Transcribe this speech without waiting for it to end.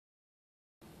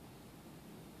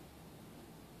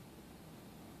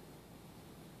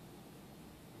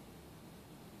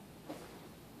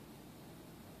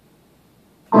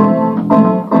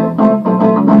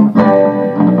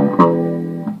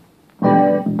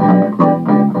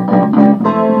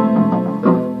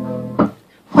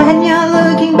When you're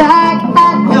looking back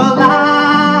at your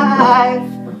life,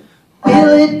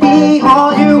 will it be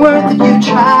all your worth that you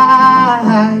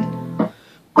tried?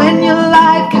 When your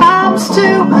life comes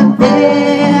to an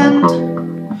end,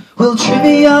 will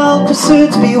trivial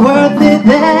pursuits be worth it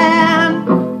then?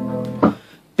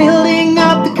 Building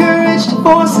up the courage to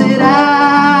force it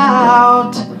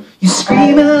out, you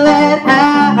scream and let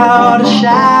out a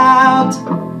shout,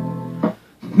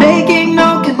 making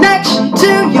no connection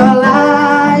to your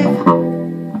life,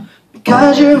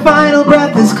 because your final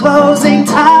breath is closing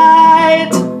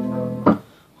tight,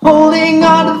 holding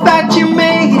on to the fact you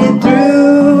made it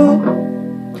through,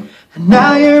 and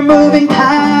now you're moving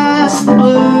past the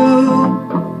blue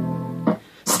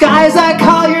skies that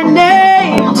call your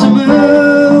name to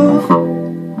move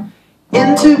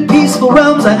into peaceful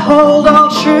realms that hold all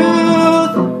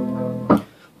truth.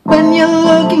 When you're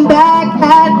looking back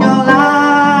at your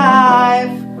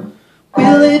life,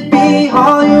 will it be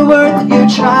all your worth that you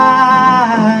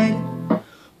tried?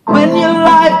 When your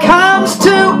life comes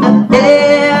to an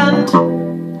end,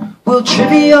 will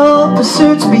trivial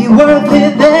pursuits be worth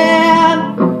it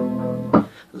then?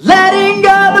 Letting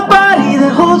go the body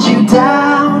that holds you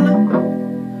down,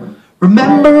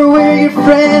 remember we're your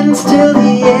friends till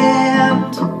the end.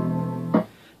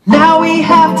 Now we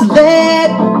have to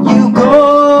let you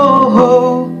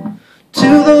go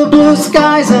to the blue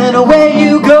skies and away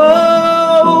you go.